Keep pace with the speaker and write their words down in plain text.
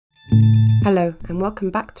Hello and welcome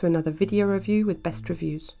back to another video review with Best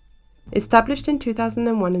Reviews. Established in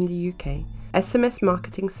 2001 in the UK, SMS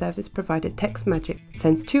marketing service provider TextMagic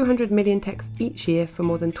sends 200 million texts each year for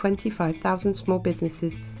more than 25,000 small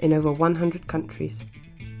businesses in over 100 countries.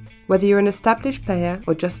 Whether you're an established player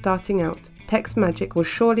or just starting out, TextMagic will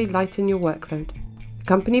surely lighten your workload. The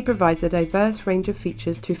company provides a diverse range of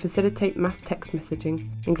features to facilitate mass text messaging,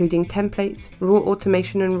 including templates, rule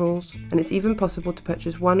automation and rules, and it's even possible to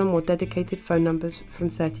purchase one or more dedicated phone numbers from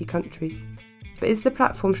 30 countries. But is the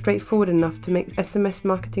platform straightforward enough to make SMS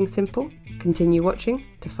marketing simple? Continue watching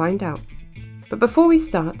to find out. But before we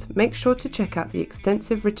start, make sure to check out the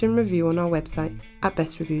extensive written review on our website at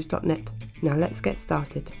bestreviews.net. Now let's get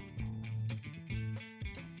started.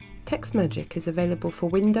 TextMagic is available for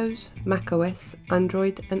Windows, macOS,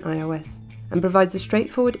 Android and iOS, and provides a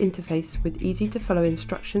straightforward interface with easy-to-follow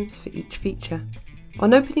instructions for each feature.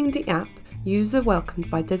 On opening the app, users are welcomed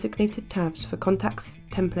by designated tabs for contacts,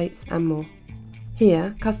 templates and more.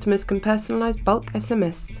 Here, customers can personalize bulk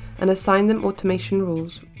SMS and assign them automation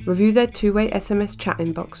rules, review their two-way SMS chat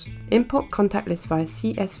inbox, import contact lists via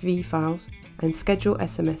CSV files, and schedule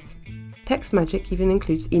SMS. TextMagic even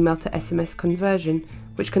includes email to SMS conversion,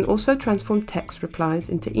 which can also transform text replies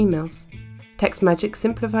into emails. TextMagic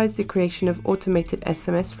simplifies the creation of automated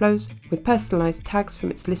SMS flows with personalized tags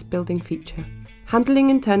from its list building feature. Handling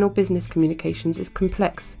internal business communications is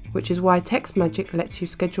complex, which is why TextMagic lets you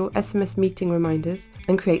schedule SMS meeting reminders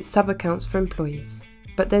and create sub-accounts for employees.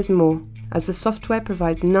 But there's more, as the software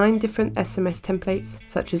provides 9 different SMS templates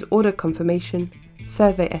such as order confirmation,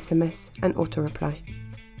 survey SMS and auto-reply.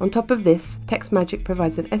 On top of this, TextMagic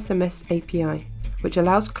provides an SMS API, which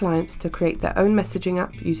allows clients to create their own messaging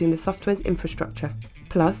app using the software's infrastructure.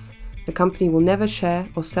 Plus, the company will never share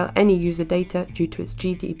or sell any user data due to its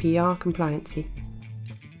GDPR compliancy.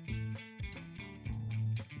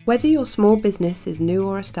 Whether your small business is new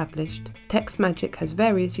or established, TextMagic has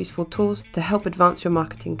various useful tools to help advance your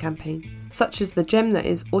marketing campaign, such as the gem that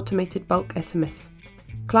is automated bulk SMS.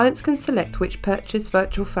 Clients can select which purchase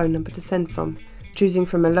virtual phone number to send from, choosing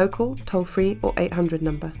from a local, toll-free or 800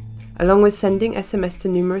 number. Along with sending SMS to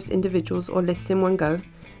numerous individuals or lists in one go,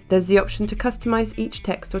 there's the option to customize each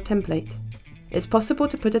text or template. It's possible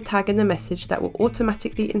to put a tag in the message that will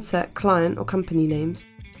automatically insert client or company names,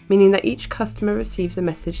 meaning that each customer receives a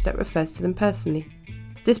message that refers to them personally.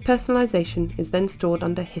 This personalization is then stored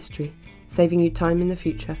under History, saving you time in the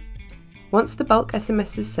future. Once the bulk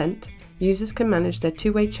SMS is sent, users can manage their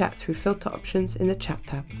two-way chat through filter options in the Chat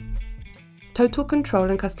tab. Total control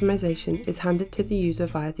and customization is handed to the user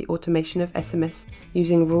via the automation of SMS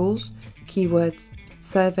using rules, keywords,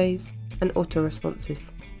 surveys, and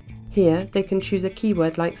auto-responses. Here, they can choose a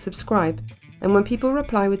keyword like subscribe, and when people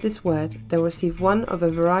reply with this word, they'll receive one of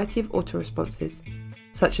a variety of auto-responses,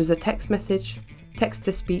 such as a text message,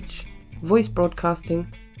 text-to-speech, voice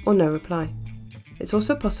broadcasting, or no reply. It's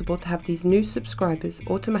also possible to have these new subscribers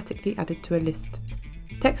automatically added to a list.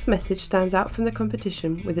 TextMagic stands out from the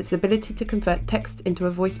competition with its ability to convert text into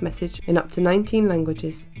a voice message in up to 19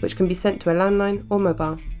 languages, which can be sent to a landline or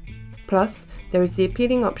mobile. Plus, there is the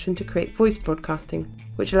appealing option to create voice broadcasting,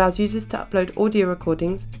 which allows users to upload audio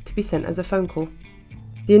recordings to be sent as a phone call.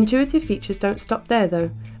 The intuitive features don't stop there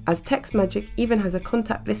though, as TextMagic even has a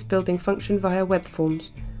contact list building function via web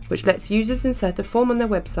forms, which lets users insert a form on their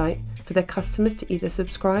website for their customers to either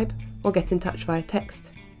subscribe or get in touch via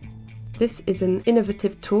text. This is an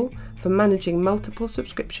innovative tool for managing multiple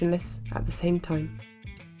subscription lists at the same time.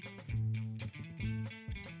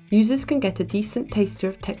 Users can get a decent taster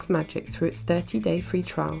of TextMagic through its 30-day free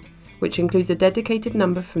trial, which includes a dedicated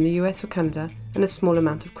number from the US or Canada and a small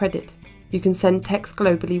amount of credit. You can send text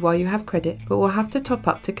globally while you have credit, but will have to top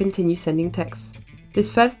up to continue sending texts.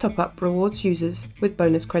 This first top-up rewards users with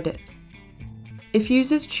bonus credit. If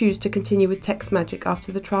users choose to continue with TextMagic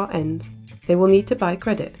after the trial ends, they will need to buy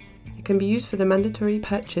credit. It can be used for the mandatory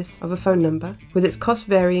purchase of a phone number, with its cost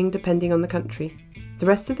varying depending on the country. The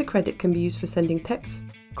rest of the credit can be used for sending texts,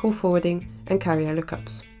 call forwarding, and carrier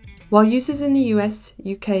lookups. While users in the US,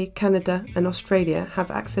 UK, Canada, and Australia have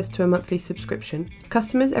access to a monthly subscription,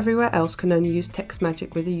 customers everywhere else can only use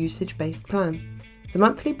TextMagic with a usage-based plan. The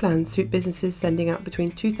monthly plans suit businesses sending out between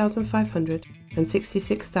 2,500 and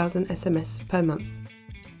 66,000 SMS per month.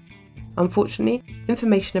 Unfortunately,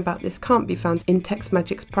 information about this can't be found in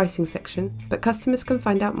TextMagic's pricing section, but customers can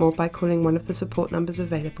find out more by calling one of the support numbers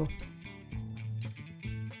available.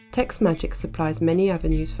 TextMagic supplies many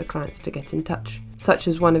avenues for clients to get in touch, such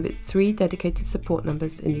as one of its 3 dedicated support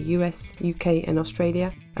numbers in the US, UK and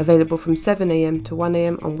Australia, available from 7 AM to 1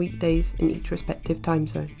 AM on weekdays in each respective time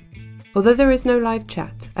zone. Although there is no live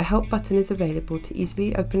chat, a help button is available to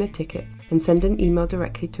easily open a ticket and send an email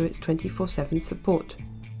directly to its 24/7 support.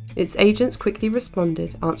 Its agents quickly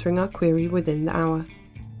responded, answering our query within the hour.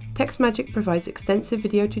 TextMagic provides extensive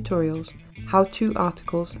video tutorials, how-to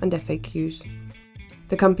articles and FAQs.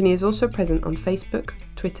 The company is also present on Facebook,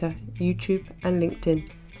 Twitter, YouTube and LinkedIn,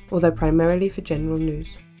 although primarily for general news.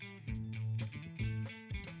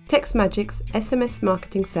 TextMagic's SMS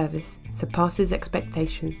marketing service surpasses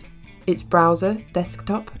expectations. Its browser,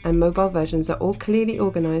 desktop and mobile versions are all clearly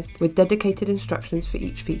organised with dedicated instructions for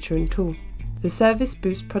each feature and tool. The service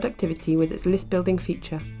boosts productivity with its list-building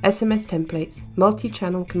feature, SMS templates,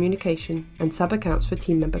 multi-channel communication and sub-accounts for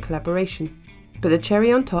team member collaboration. But the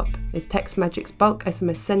cherry on top is TextMagic's bulk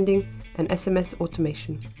SMS sending and SMS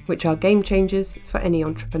automation, which are game changers for any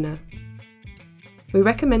entrepreneur. We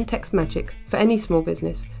recommend TextMagic for any small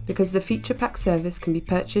business because the feature-packed service can be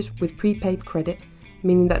purchased with prepaid credit,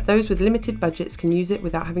 meaning that those with limited budgets can use it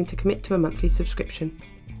without having to commit to a monthly subscription.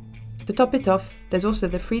 To top it off, there's also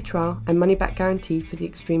the free trial and money-back guarantee for the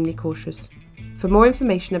extremely cautious. For more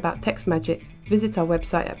information about TextMagic, visit our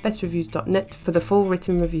website at bestreviews.net for the full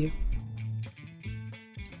written review.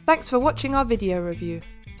 Thanks for watching our video review.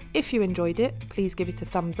 If you enjoyed it, please give it a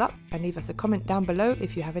thumbs up and leave us a comment down below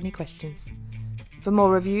if you have any questions. For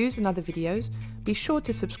more reviews and other videos, be sure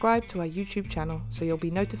to subscribe to our YouTube channel so you'll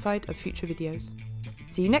be notified of future videos.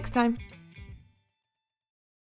 See you next time!